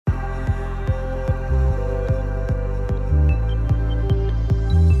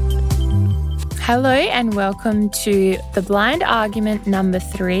Hello and welcome to The Blind Argument number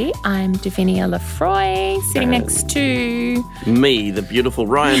 3. I'm Davinia Lefroy, sitting next to... Me, the beautiful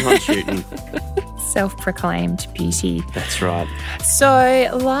Ryan Honschooten. Self-proclaimed beauty. That's right. So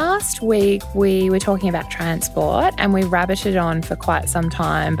last week we were talking about transport and we rabbited on for quite some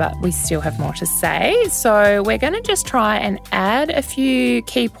time, but we still have more to say. So we're going to just try and add a few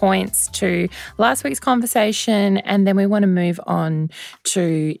key points to last week's conversation, and then we want to move on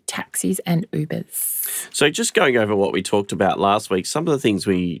to taxis and Ubers. So just going over what we talked about last week, some of the things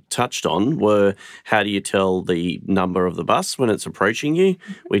we touched on were how do you tell the number of the bus when it's approaching you?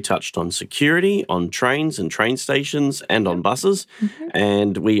 We touched on security, on trains and train stations and on buses.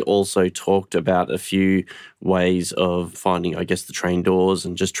 And we also talked about a few ways of finding, I guess, the train doors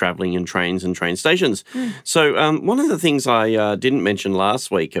and just travelling in trains and train stations. So one of the things I didn't mention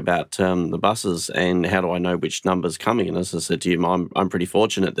last week about the buses and how do I know which number's coming, and as I said to you, I'm pretty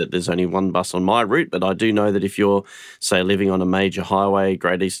fortunate that there's only one bus on my route, but I do know that if you're, say, living on a major highway,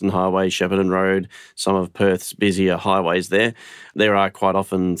 Great Eastern Highway, Shepparton Road, some of Perth's busier highways there are quite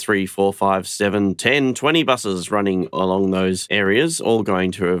often 3, 4, 5, 7, 10, 20 buses running along those areas, all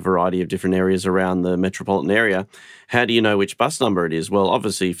going to a variety of different areas around the metropolitan area. How do you know which bus number it is? Well,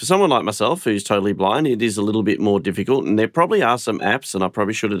 obviously, for someone like myself who's totally blind, it is a little bit more difficult, and there probably are some apps, and I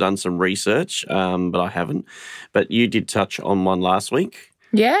probably should have done some research, but I haven't. But you did touch on one last week.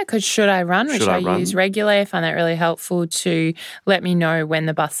 Yeah, because Should I Run, which I use regularly. I find that really helpful to let me know when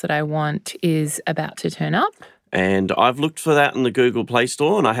the bus that I want is about to turn up. And I've looked for that in the Google Play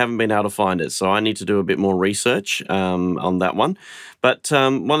Store and I haven't been able to find it. So I need to do a bit more research on that one. But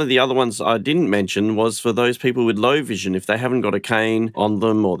one of the other ones I didn't mention was for those people with low vision, if they haven't got a cane on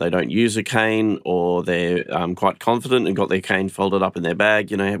them or they don't use a cane or they're quite confident and got their cane folded up in their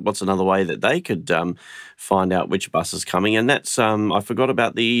bag, what's another way that they could find out which bus is coming? And that's, I forgot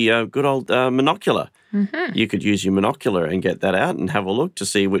about the good old monocular. You could use your monocular and get that out and have a look to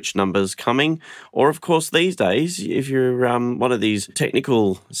see which number's coming. Or, of course, these days, if you're one of these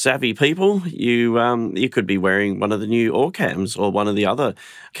technical savvy people, you could be wearing one of the new Orcams or one of the other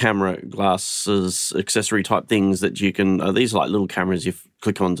camera glasses, accessory type things that you can, these are like little cameras you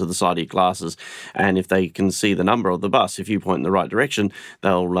click onto the side of your glasses, and if they can see the number of the bus, if you point in the right direction,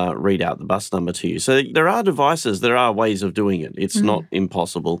 they'll read out the bus number to you. So there are devices, there are ways of doing it. It's not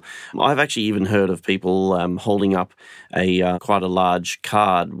impossible. I've actually even heard of people holding up a quite a large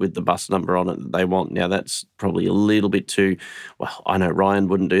card with the bus number on it that they want. Now, that's probably a little bit too, well, I know Ryan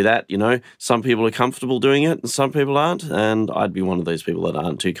wouldn't do that, Some people are comfortable doing it and some people aren't, and I'd be one of those people that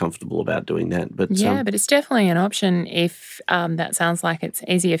aren't too comfortable about doing that. But but it's definitely an option if that sounds like it's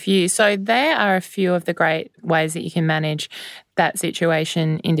easier for you. So there are a few of the great ways that you can manage that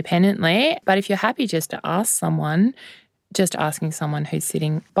situation independently. But if you're happy just to ask someone, just asking someone who's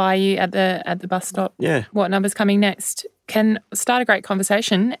sitting by you at the bus stop, what number's coming next, can start a great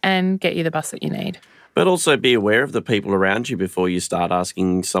conversation and get you the bus that you need. But also be aware of the people around you before you start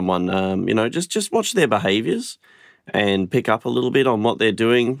asking someone, just watch their behaviours and pick up a little bit on what they're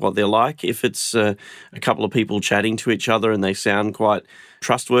doing, what they're like. If it's a couple of people chatting to each other and they sound quite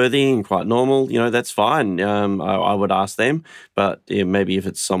trustworthy and quite normal, that's fine. I would ask them. But maybe if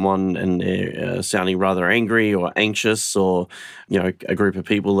it's someone and they're sounding rather angry or anxious, or a group of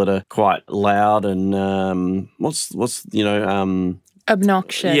people that are quite loud and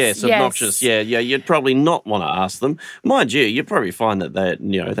obnoxious. Yes, obnoxious. Yeah. You'd probably not want to ask them. Mind you, you'd probably find that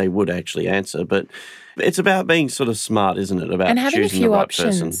they would actually answer, but it's about being sort of smart, isn't it? About and having choosing a few the right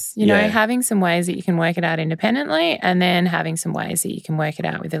options. person. Having some ways that you can work it out independently, and then having some ways that you can work it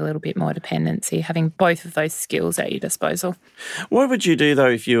out with a little bit more dependency. Having both of those skills at your disposal. What would you do though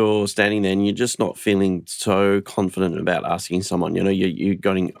if you're standing there and you're just not feeling so confident about asking someone? You're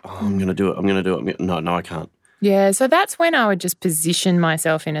going, I'm going to do it. No, I can't. Yeah, so that's when I would just position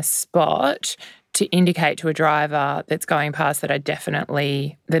myself in a spot to indicate to a driver that's going past that I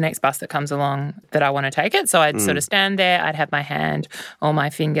definitely, the next bus that comes along, that I want to take it. So I'd sort of stand there, I'd have my hand or my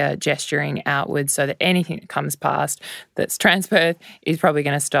finger gesturing outwards so that anything that comes past that's Transperth is probably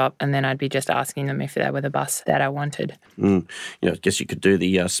going to stop, and then I'd be just asking them if they were the bus that I wanted. I guess you could do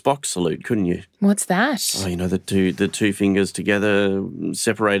the Spock salute, couldn't you? What's that? Oh, the two fingers together,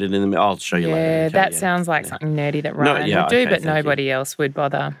 separated in the middle. I'll show you later. Yeah, that sounds like something nerdy that Ryan would do, but nobody else would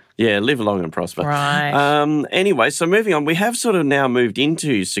bother. Yeah, live long and prosper. Right. Anyway, so moving on, we have sort of now moved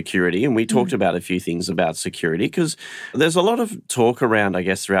into security, and we talked about a few things about security because there's a lot of talk around, I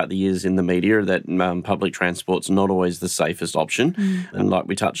guess, throughout the years in the media that public transport's not always the safest option. And like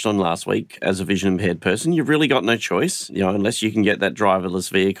we touched on last week, as a vision impaired person, you've really got no choice, unless you can get that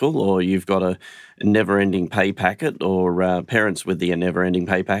driverless vehicle or you've got never-ending pay packet or parents with the never-ending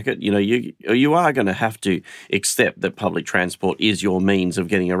pay packet, you are going to have to accept that public transport is your means of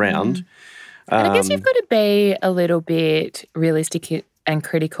getting around. And I guess you've got to be a little bit realistic and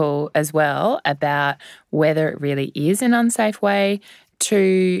critical as well about whether it really is an unsafe way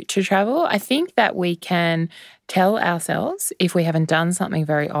to travel. I think that we can tell ourselves, if we haven't done something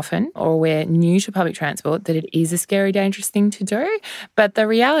very often or we're new to public transport, that it is a scary, dangerous thing to do. But the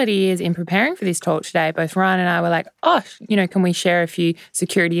reality is, in preparing for this talk today, both Ryan and I were like, can we share a few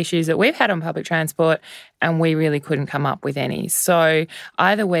security issues that we've had on public transport? And we really couldn't come up with any. So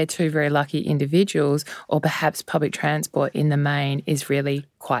either we're two very lucky individuals or perhaps public transport in the main is really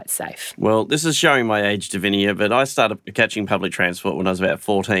quite safe. Well, this is showing my age, Davinia, but I started catching public transport when I was about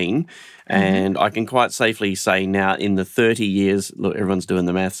 14. And I can quite safely say now in the 30 years, look, everyone's doing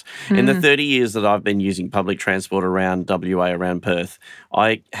the maths, in the 30 years that I've been using public transport around WA, around Perth,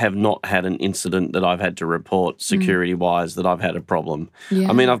 I have not had an incident that I've had to report security-wise that I've had a problem. Yeah.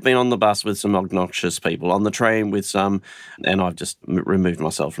 I mean, I've been on the bus with some obnoxious people, on the train with some, and I've just removed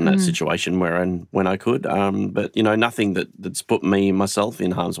myself from that situation when I could. But, nothing that's put myself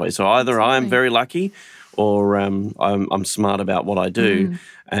in harm's way. So either I'm very lucky or I'm smart about what I do.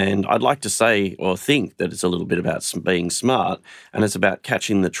 And I'd like to say or think that it's a little bit about being smart, and it's about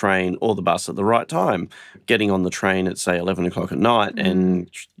catching the train or the bus at the right time. Getting on the train at, say, 11 o'clock at night and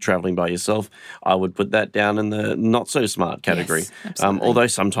travelling by yourself, I would put that down in the not-so-smart category. Yes, although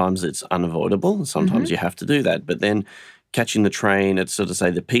sometimes it's unavoidable. Sometimes you have to do that. But then catching the train at sort of,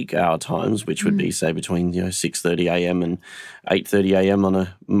 say, the peak hour times, which would be, say, between 6:30 a.m. and 8:30 a.m.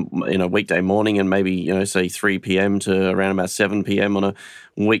 on a weekday morning, and maybe, say 3 p.m. to around about 7 p.m. on a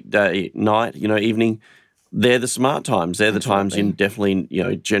weekday night, evening. They're the smart times. They're the times you're definitely,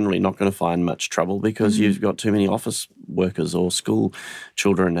 generally not going to find much trouble because you've got too many office workers or school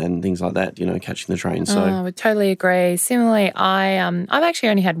children and things like that, catching the train. So I would totally agree. Similarly, I've actually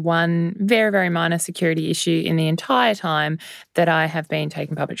only had one very, very minor security issue in the entire time that I have been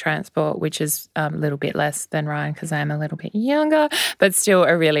taking public transport, which is a little bit less than Ryan because I am a little bit younger, but still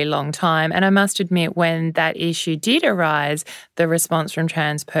a really long time. And I must admit, when that issue did arise, the response from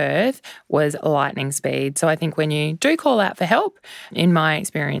Transperth was lightning speed. So I think when you do call out for help, in my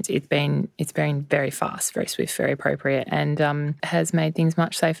experience, it's been very fast, very swift, very appropriate, and has made things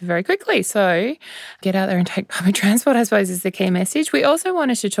much safer very quickly. So get out there and take public transport, I suppose, is the key message. We also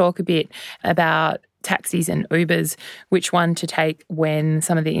wanted to talk a bit about taxis and Ubers, which one to take when,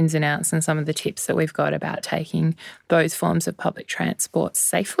 some of the ins and outs and some of the tips that we've got about taking those forms of public transport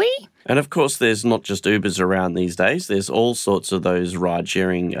safely. And of course, there's not just Ubers around these days. There's all sorts of those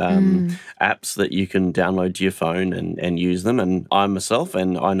ride-sharing apps that you can download to your phone and use them. And I myself,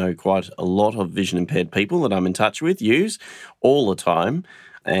 and I know quite a lot of vision-impaired people that I'm in touch with, use all the time.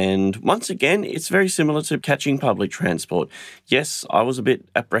 And once again, it's very similar to catching public transport. Yes, I was a bit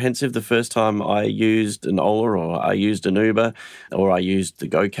apprehensive the first time I used an Ola or I used an Uber or I used the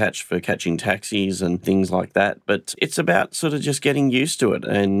GoCatch for catching taxis and things like that. But it's about sort of just getting used to it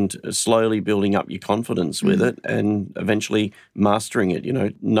and slowly building up your confidence with it and eventually mastering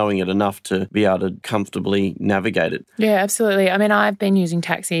it, knowing it enough to be able to comfortably navigate it. Yeah, absolutely. I mean, I've been using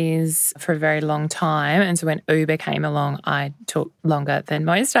taxis for a very long time. And so when Uber came along, I took longer than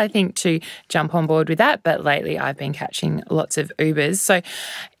most, I think, to jump on board with that. But lately I've been catching lots of Ubers. So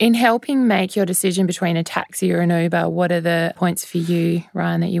in helping make your decision between a taxi or an Uber, what are the points for you,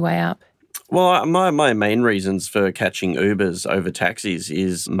 Ryan, that you weigh up? Well, my main reasons for catching Ubers over taxis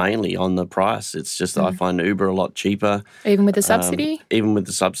is mainly on the price. It's just that I find Uber a lot cheaper. Even with the subsidy? Even with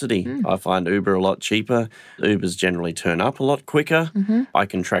the subsidy. I find Uber a lot cheaper. Ubers generally turn up a lot quicker. I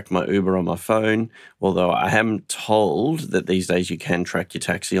can track my Uber on my phone, although I am told that these days you can track your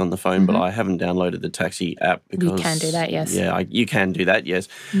taxi on the phone, but I haven't downloaded the taxi app because... You can do that, yes. Yeah, you can do that, yes.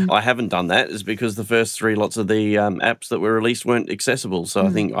 I haven't done that is because the first three lots of the apps that were released weren't accessible. So I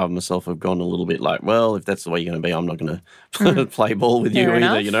think I myself have gone a little bit like, well, if that's the way you're going to be, I'm not going to play ball with Fair you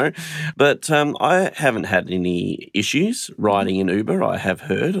enough. either, But I haven't had any issues riding in Uber. I have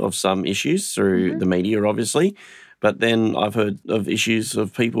heard of some issues through the media, obviously, but then I've heard of issues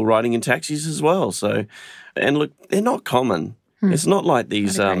of people riding in taxis as well. So, and look, they're not common. It's not like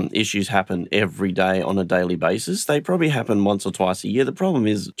these issues happen every day on a daily basis. They probably happen once or twice a year. The problem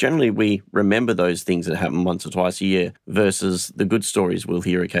is generally we remember those things that happen once or twice a year versus the good stories we'll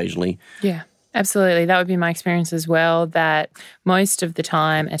hear occasionally. Yeah. Absolutely. That would be my experience as well, that most of the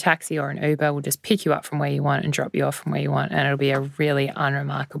time a taxi or an Uber will just pick you up from where you want and drop you off from where you want, and it'll be a really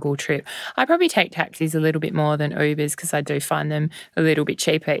unremarkable trip. I probably take taxis a little bit more than Ubers because I do find them a little bit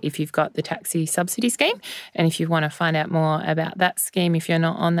cheaper if you've got the taxi subsidy scheme. And if you want to find out more about that scheme, if you're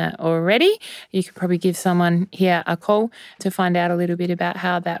not on that already, you could probably give someone here a call to find out a little bit about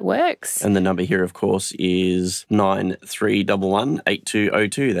how that works. And the number here, of course, is 9311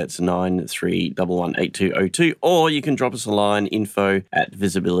 8202. That's 9311 8202. Or you can drop us a line,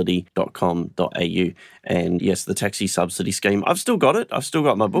 info@visibility.com.au. And yes, the taxi subsidy scheme, I've still got it. I've still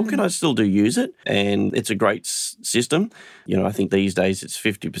got my book and I still do use it. And it's a great system. You know, I think these days it's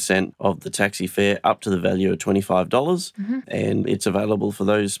 50% of the taxi fare up to the value of $25. And it's available for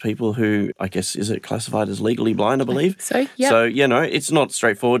those people who, I guess, is it classified as legally blind, I believe? So, yeah. So, you know, it's not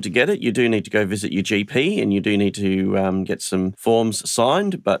straightforward to get it. You do need to go visit your GP and you do need to get some forms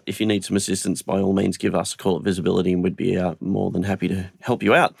signed. But if you need some assistance, by all means, give us a call at Visibility and we'd be more than happy to help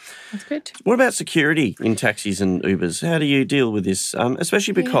you out. That's good. What about security in taxis and Ubers? How do you deal with this?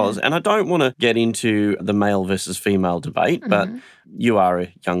 Especially because, and I don't want to get into the male versus female debate, but you are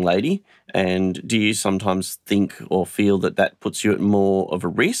a young lady, and do you sometimes think or feel that that puts you at more of a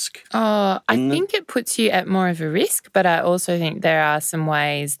risk? I think it puts you at more of a risk, but I also think there are some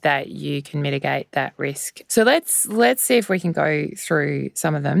ways that you can mitigate that risk. So let's see if we can go through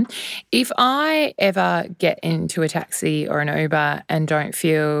some of them. If I ever get into a taxi or an Uber and don't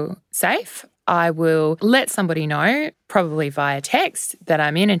feel safe, I will let somebody know, probably via text, that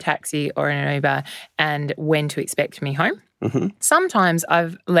I'm in a taxi or in an Uber and when to expect me home. Sometimes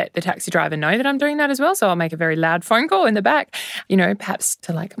I've let the taxi driver know that I'm doing that as well. So I'll make a very loud phone call in the back, you know, perhaps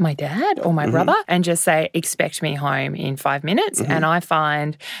to like my dad or my brother, and just say, expect me home in 5 minutes. And I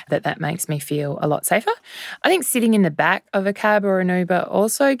find that that makes me feel a lot safer. I think sitting in the back of a cab or an Uber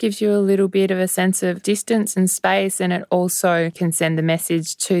also gives you a little bit of a sense of distance and space. And it also can send the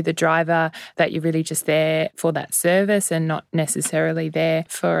message to the driver that you're really just there for that service and not necessarily there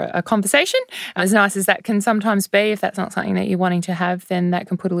for a conversation. As nice as that can sometimes be, if that's not something that you're wanting to have, then that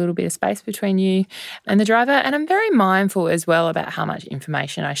can put a little bit of space between you and the driver. And I'm very mindful as well about how much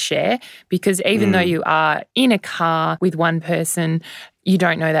information I share, because even though you are in a car with one person, you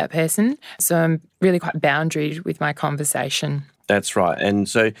don't know that person. So I'm really quite boundaried with my conversation. That's right. And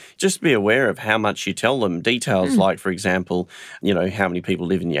so just be aware of how much you tell them. Details like, for example, you know, how many people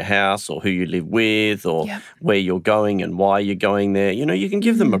live in your house or who you live with or where you're going and why you're going there. You know, you can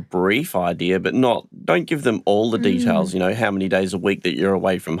give them a brief idea, but don't give them all the details, you know, how many days a week that you're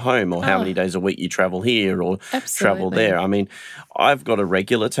away from home or how many days a week you travel here or travel there. I mean, I've got a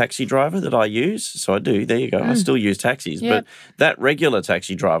regular taxi driver that I use. So I do. There you go. I still use taxis. But that regular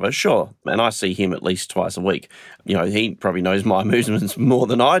taxi driver, sure, and I see him at least twice a week. You know, he probably knows my movements more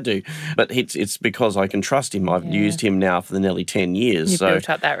than I do, but it's because I can trust him. I've used him now for the nearly 10 years. You've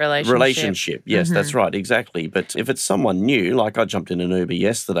built up that relationship. Yes, that's right, exactly. But if it's someone new, like I jumped in an Uber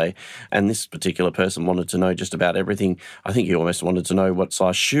yesterday and this particular person wanted to know just about everything. I think he almost wanted to know what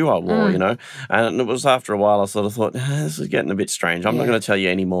size shoe I wore, you know, and it was after a while I sort of thought, this is getting a bit strange. I'm not going to tell you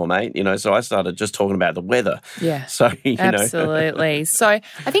anymore, mate. You know, so I started just talking about the weather. Yeah, so, you absolutely. know. So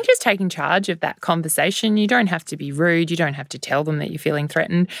I think just taking charge of that conversation, you don't have to be rude. You don't have to tell them that you're feeling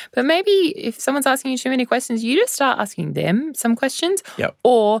threatened. But maybe if someone's asking you too many questions, you just start asking them some questions,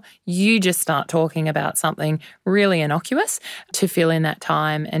 or you just start talking about something really innocuous to fill in that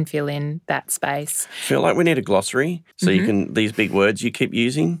time and fill in that space. I feel like we need a glossary so you can, these big words you keep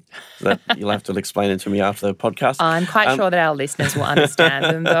using, that you'll have to explain it to me after the podcast. I'm quite sure that our listeners will understand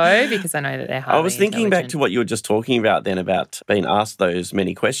them though, because I know that they're highly I was thinking back to what you were just talking about then about being asked those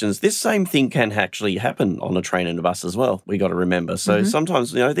many questions. This same thing can actually happen on a train and a bus as well. We got to remember. So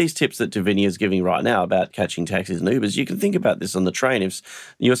sometimes, you know, these tips that Davinia is giving right now about catching taxis and Ubers, you can think about this on the train. If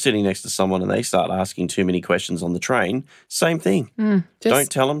you're sitting next to someone and they start asking too many questions on the train, same thing.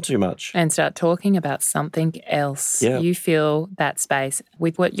 Don't tell them too much. And start talking about something else. Yeah. You fill that space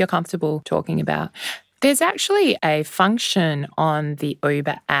with what you're comfortable talking about. There's actually a function on the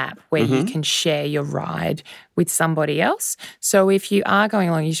Uber app where you can share your ride with somebody else. So if you are going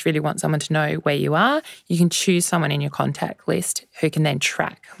along, you just really want someone to know where you are, you can choose someone in your contact list who can then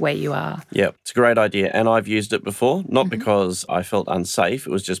track where you are. Yeah, it's a great idea. And I've used it before, not because I felt unsafe.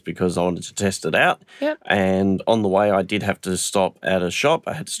 It was just because I wanted to test it out. Yep. And on the way, I did have to stop at a shop.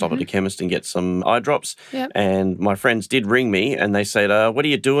 I had to stop at a chemist and get some eye drops. Yep. And my friends did ring me and they said, what are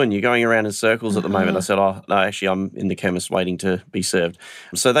you doing? You're going around in circles at the moment. I said, said, oh, no, actually, I'm in the chemist waiting to be served.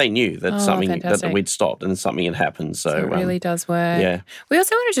 So they knew that that we'd stopped and something had happened. So it really does work. Yeah. We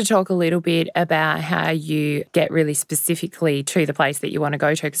also wanted to talk a little bit about how you get really specifically to the place that you want to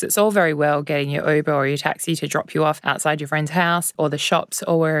go to, because it's all very well getting your Uber or your taxi to drop you off outside your friend's house or the shops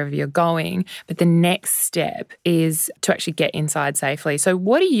or wherever you're going. But the next step is to actually get inside safely. So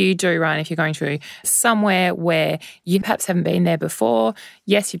what do you do, Ryan, if you're going to somewhere where you perhaps haven't been there before?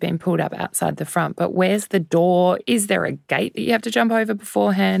 Yes, you've been pulled up outside the front, but where's the door? Is there a gate that you have to jump over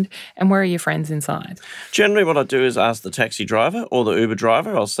beforehand? And where are your friends inside? Generally, what I do is ask the taxi driver or the Uber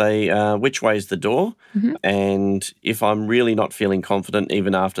driver. I'll say, which way is the door? Mm-hmm. And if I'm really not feeling confident,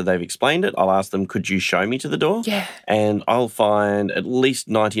 even after they've explained it, I'll ask them, could you show me to the door? Yeah. And I'll find at least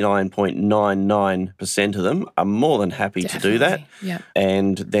 99.99% of them are more than happy to do that. Yeah.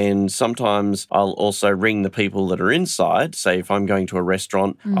 And then sometimes I'll also ring the people that are inside. Say if I'm going to a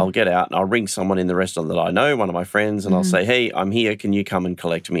restaurant, I'll get out and I'll ring someone in the restaurant that I know, one of my friends, and I'll say, hey, I'm here. Can you come and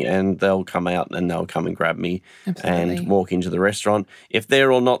collect me? And they'll come out and they'll come and grab me and walk into the restaurant. If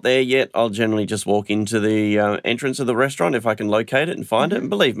they're all not there yet, I'll generally just walk into the entrance of the restaurant if I can locate it and find it. And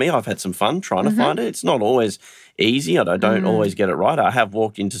believe me, I've had some fun trying to find it. It's not always easy. I don't always get it right. I have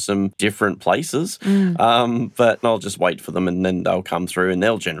walked into some different places, but I'll just wait for them and then they'll come through and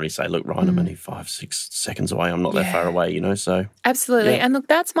they'll generally say, look, Ryan, I'm only 5-6 seconds away. I'm not that far away, so. Absolutely. Yeah. And look,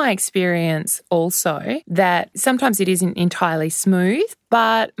 that's my experience also, that sometimes it isn't entirely smooth,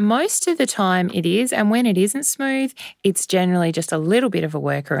 but most of the time it is. And when it isn't smooth, it's generally just a little bit of a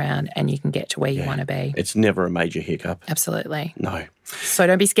workaround and you can get to where you want to be. It's never a major hiccup. Absolutely. No. So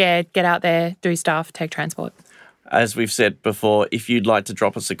don't be scared. Get out there, do stuff, take transport. As we've said before, if you'd like to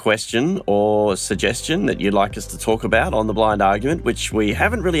drop us a question or a suggestion that you'd like us to talk about on The Blind Argument, which we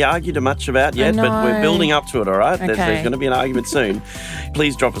haven't really argued much about yet, but we're building up to it, all right? Okay. There's going to be an argument soon.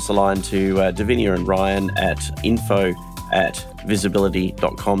 Please drop us a line to Davinia and Ryan at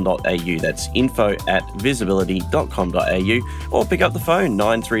info@visibility.com.au. That's info@visibility.com.au. Or pick up the phone,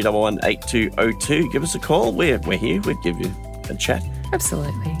 9311 8202. Give us a call. We're here. We'd give you a chat.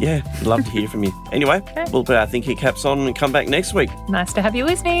 Absolutely. Yeah, love to hear from you. Anyway, we'll put our thinking caps on and come back next week. Nice to have you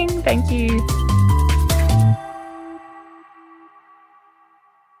listening. Thank you.